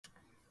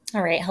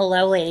All right.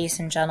 Hello,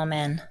 ladies and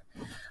gentlemen.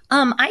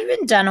 I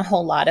haven't done a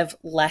whole lot of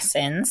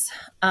lessons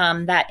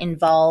that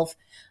involve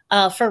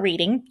for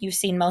reading. You've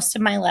seen most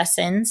of my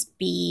lessons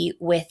be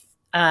with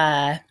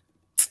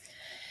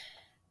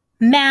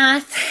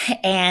math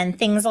and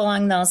things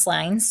along those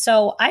lines.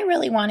 So I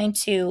really wanted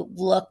to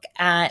look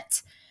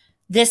at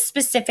this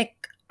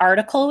specific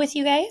article with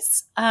you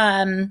guys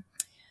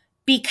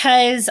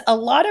because a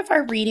lot of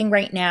our reading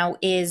right now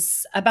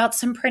is about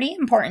some pretty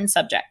important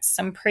subjects,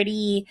 some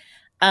pretty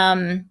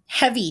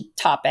heavy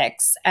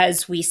topics,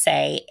 as we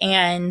say.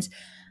 And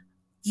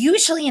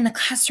usually in the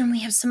classroom,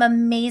 we have some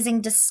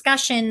amazing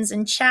discussions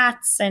and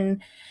chats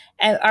and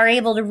are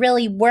able to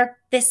really work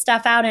this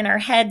stuff out in our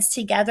heads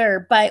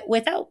together. But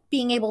without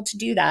being able to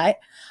do that,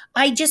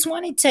 I just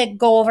wanted to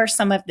go over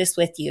some of this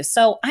with you.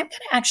 So I'm going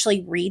to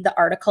actually read the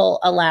article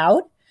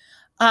aloud.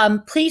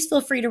 Please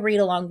feel free to read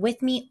along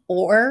with me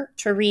or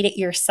to read it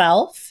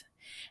yourself.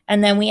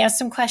 And then we have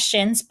some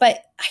questions,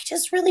 but I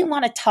just really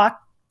want to talk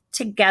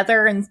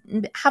together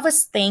and have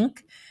us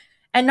think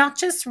and not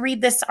just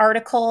read this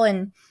article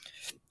and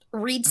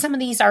read some of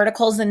these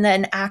articles and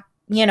then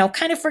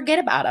kind of forget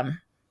about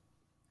them.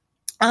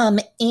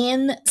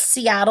 In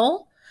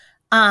Seattle,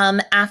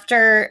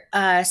 after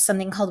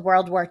something called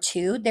World War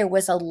II, there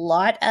was a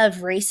lot of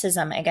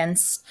racism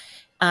against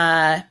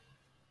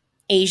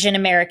Asian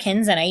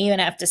Americans. And I even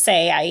have to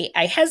say,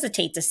 I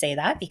hesitate to say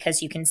that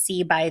because you can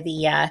see by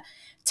the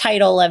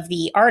title of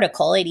the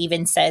article, it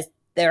even says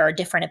there are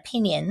different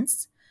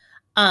opinions.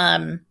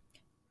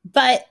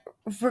 But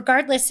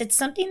regardless, it's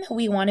something that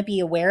we want to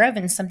be aware of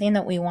and something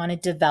that we want to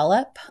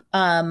develop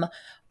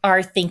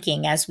our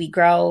thinking as we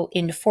grow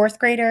into fourth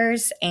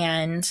graders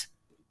and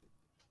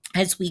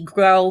as we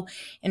grow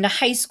into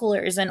high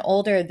schoolers and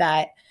older,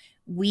 that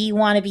we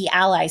want to be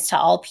allies to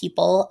all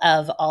people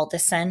of all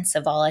descents,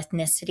 of all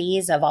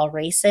ethnicities, of all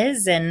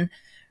races, and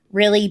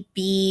really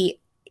be,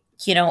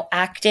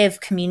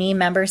 active community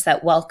members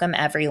that welcome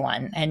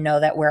everyone and know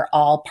that we're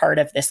all part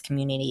of this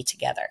community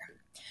together.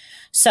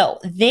 So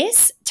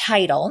this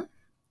title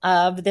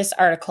of this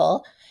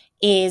article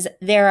is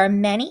There Are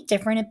Many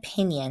Different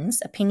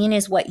Opinions. Opinion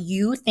is what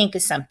you think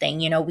is something.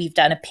 We've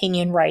done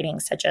opinion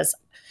writing such as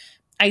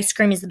ice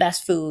cream is the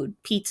best food,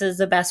 pizza is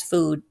the best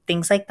food,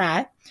 things like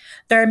that.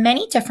 There are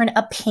many different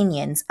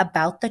opinions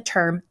about the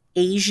term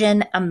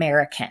Asian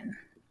American.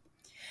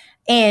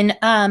 And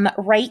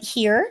right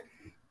here,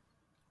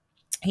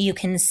 you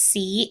can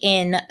see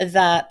in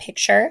the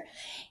picture,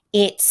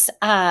 it's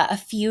a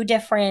few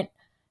different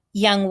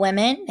young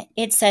women.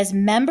 It says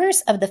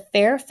members of the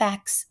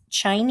Fairfax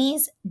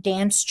Chinese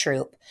dance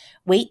troupe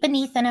wait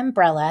beneath an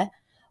umbrella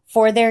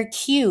for their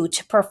cue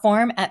to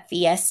perform at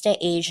Fiesta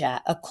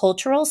Asia, a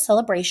cultural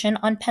celebration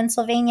on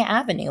Pennsylvania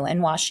Avenue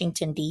in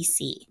Washington,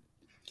 D.C.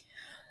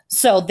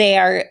 So they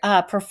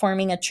are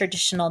performing a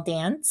traditional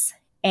dance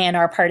and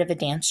are part of a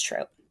dance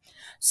troupe.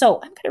 So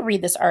I'm going to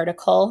read this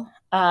article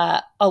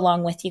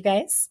along with you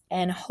guys,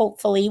 and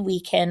hopefully we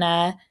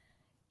can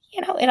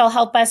it'll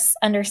help us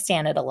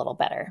understand it a little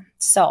better.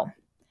 So,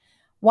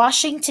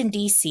 Washington,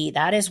 D.C.,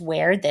 that is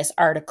where this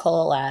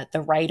article,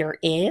 the writer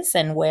is,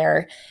 and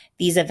where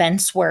these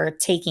events were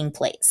taking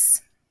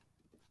place.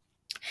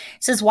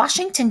 It says,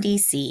 Washington,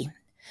 D.C.,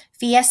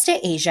 Fiesta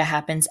Asia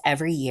happens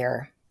every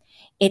year.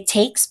 It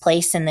takes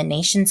place in the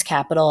nation's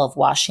capital of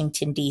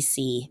Washington,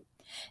 D.C.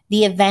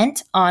 The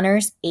event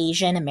honors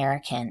Asian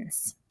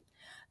Americans.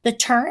 The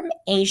term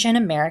Asian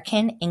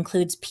American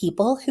includes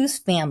people whose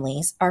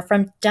families are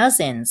from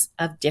dozens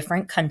of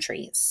different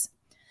countries.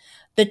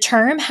 The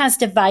term has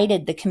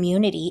divided the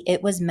community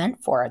it was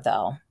meant for,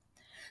 though.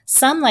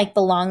 Some like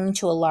belonging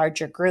to a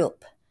larger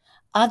group.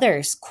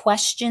 Others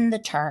question the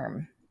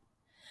term.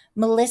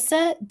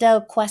 Melissa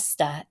Del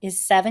Cuesta is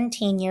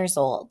 17 years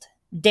old.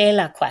 De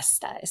La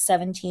Cuesta is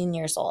 17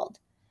 years old.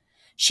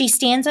 She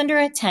stands under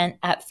a tent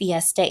at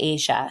Fiesta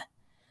Asia.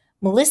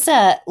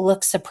 Melissa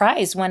looked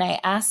surprised when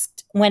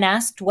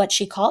asked what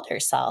she called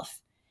herself.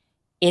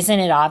 Isn't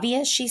it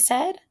obvious, she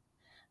said.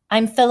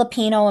 I'm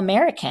Filipino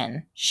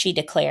American, she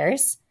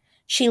declares.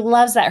 She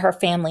loves that her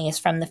family is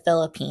from the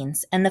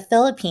Philippines, and the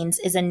Philippines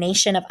is a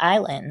nation of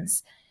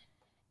islands.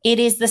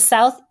 It's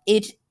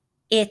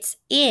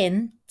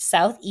in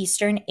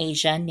Southeastern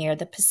Asia near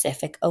the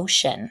Pacific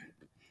Ocean.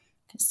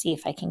 Let's see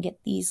if I can get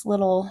these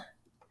little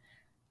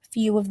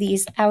few of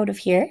these out of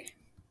here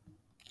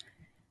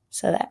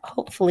so that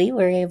hopefully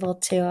we're able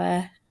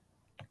to,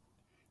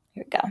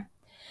 here we go.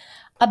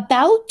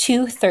 About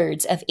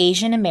 2/3 of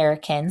Asian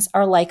Americans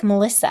are like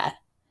Melissa.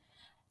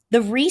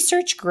 The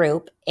research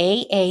group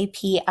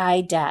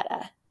AAPI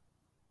Data,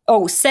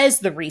 says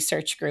the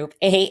research group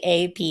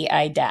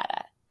AAPI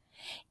Data.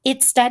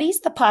 It studies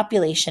the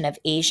population of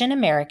Asian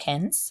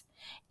Americans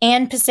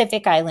and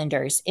Pacific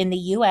Islanders in the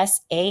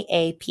U.S.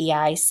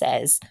 AAPI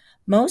says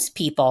most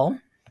people,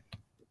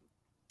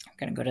 I'm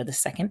going to go to the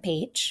second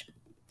page.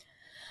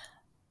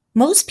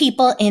 Most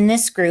people in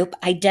this group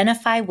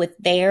identify with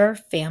their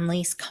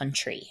family's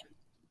country.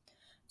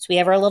 So we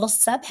have our little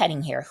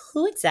subheading here.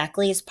 Who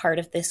exactly is part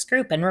of this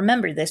group? And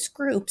remember, this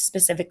group,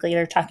 specifically,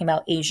 they're talking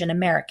about Asian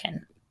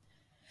American.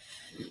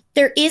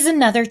 There is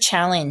another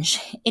challenge.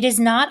 It is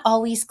not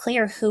always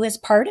clear who is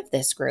part of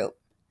this group.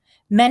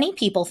 Many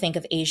people think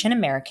of Asian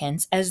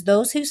Americans as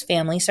those whose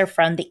families are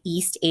from the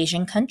East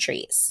Asian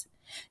countries.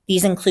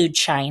 These include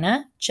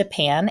China,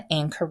 Japan,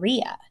 and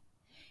Korea.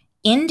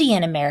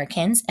 Indian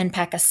Americans and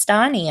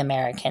Pakistani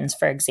Americans,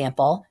 for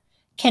example,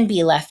 can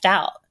be left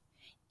out.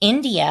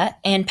 India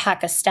and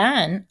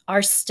Pakistan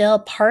are still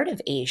part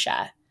of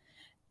Asia.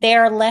 They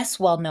are less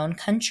well known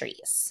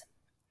countries.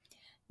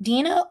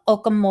 Dina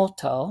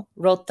Okamoto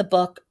wrote the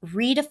book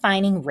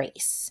Redefining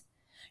Race.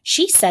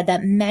 She said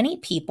that many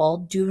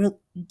people do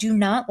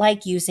not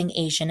like using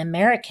Asian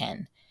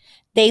American.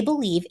 They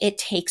believe it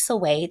takes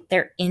away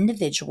their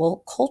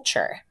individual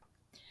culture.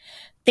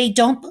 They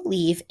don't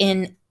believe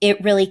in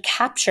it really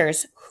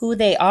captures who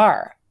they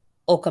are,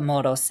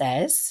 Okamoto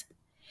says.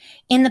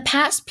 In the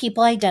past,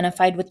 people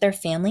identified with their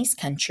family's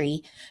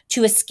country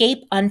to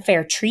escape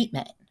unfair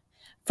treatment.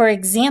 For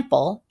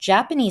example,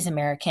 Japanese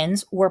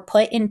Americans were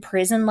put in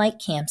prison-like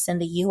camps in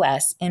the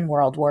U.S. in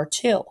World War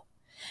II.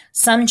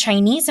 Some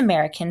Chinese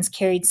Americans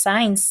carried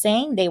signs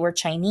saying they were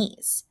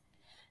Chinese.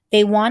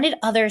 They wanted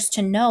others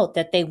to know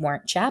that they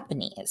weren't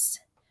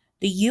Japanese.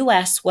 The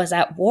U.S. was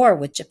at war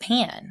with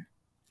Japan.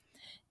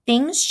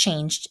 Things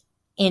changed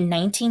in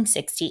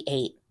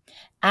 1968.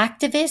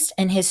 Activist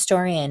and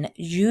historian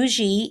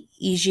Yuji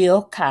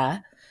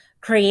Ishioka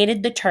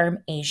created the term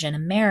Asian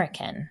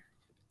American.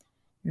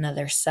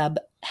 Another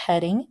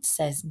subheading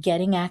says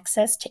Getting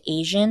Access to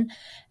Asian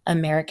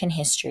American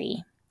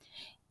History.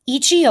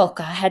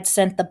 Ishioka had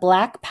seen the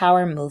Black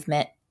Power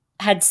movement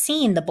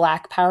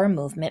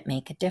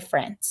make a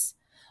difference.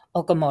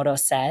 Okamoto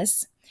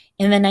says,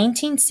 in the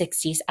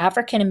 1960s,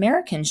 African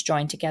Americans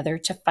joined together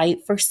to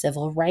fight for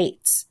civil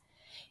rights.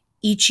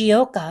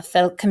 Ishioka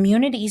felt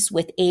communities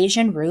with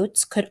Asian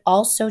roots could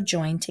also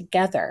join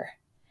together.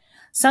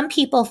 Some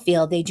people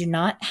feel they do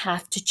not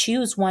have to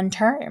choose one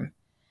term.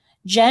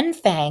 Jen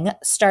Fang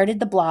started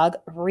the blog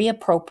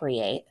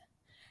Reappropriate.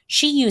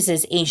 She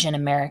uses Asian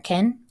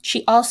American.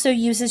 She also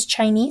uses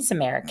Chinese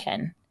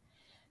American.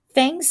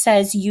 Fang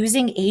says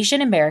using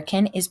Asian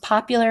American is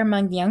popular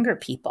among younger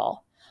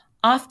people.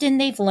 Often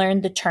they've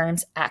learned the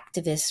term's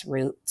activist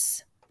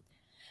roots.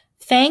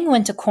 Fang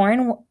went to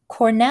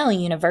Cornell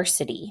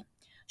University.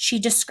 She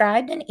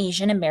described an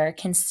Asian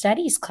American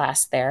studies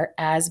class there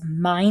as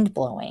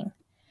mind-blowing.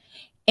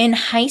 In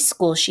high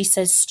school, she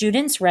says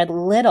students read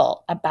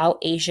little about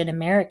Asian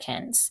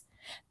Americans.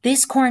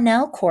 This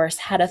Cornell course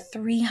had a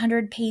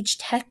 300-page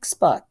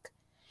textbook.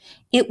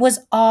 It was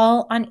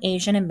all on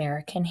Asian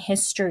American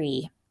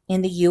history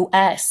in the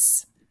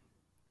U.S.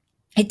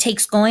 It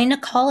takes going to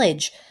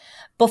college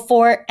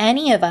before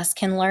any of us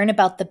can learn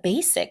about the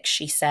basics,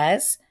 she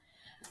says.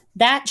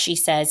 That, she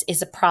says,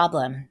 is a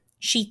problem.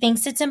 She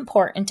thinks it's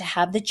important to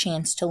have the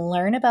chance to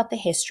learn about the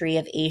history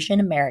of Asian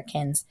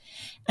Americans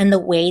and the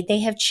way they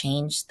have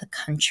changed the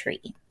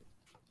country.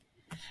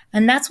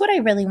 And that's what I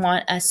really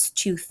want us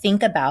to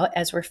think about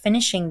as we're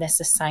finishing this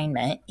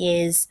assignment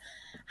is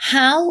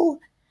how,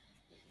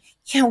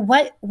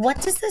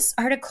 what does this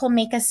article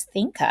make us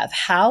think of?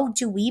 How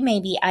do we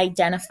maybe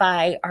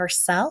identify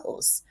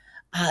ourselves?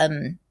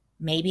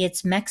 Maybe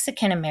it's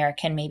Mexican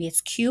American, maybe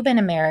it's Cuban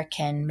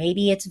American,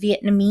 maybe it's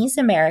Vietnamese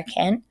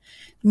American,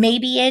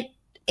 maybe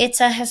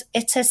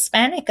it's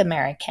Hispanic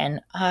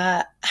American.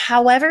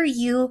 However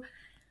you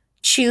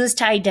choose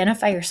to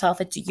identify yourself,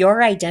 it's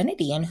your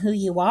identity and who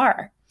you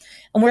are.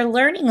 And we're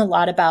learning a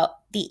lot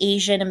about the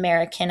Asian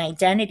American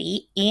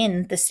identity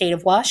in the state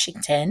of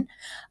Washington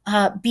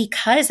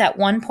because at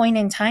one point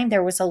in time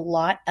there was a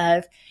lot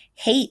of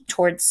hate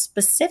towards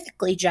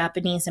specifically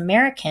Japanese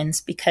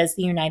Americans because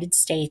the United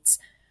States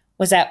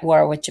was at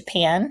war with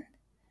Japan,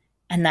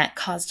 and that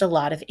caused a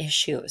lot of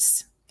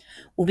issues.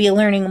 We'll be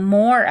learning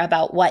more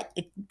about what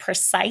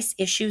precise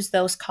issues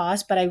those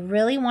caused, but I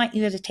really want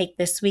you to take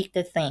this week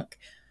to think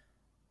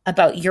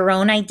about your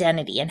own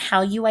identity and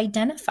how you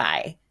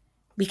identify,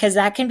 because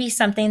that can be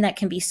something that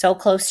can be so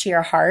close to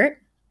your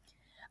heart.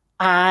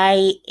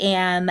 I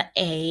am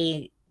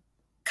a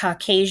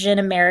Caucasian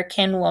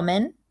American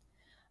woman.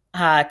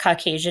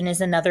 Caucasian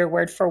is another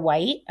word for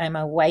white. I'm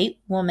a white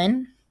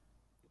woman.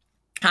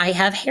 I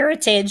have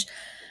heritage.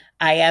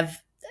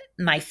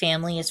 My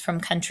family is from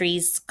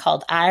countries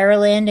called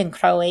Ireland and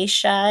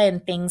Croatia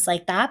and things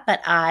like that,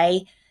 but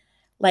I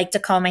like to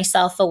call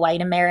myself a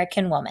white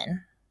American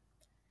woman.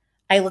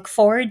 I look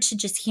forward to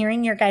just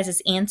hearing your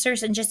guys'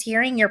 answers and just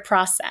hearing your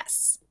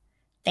process.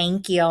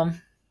 Thank you.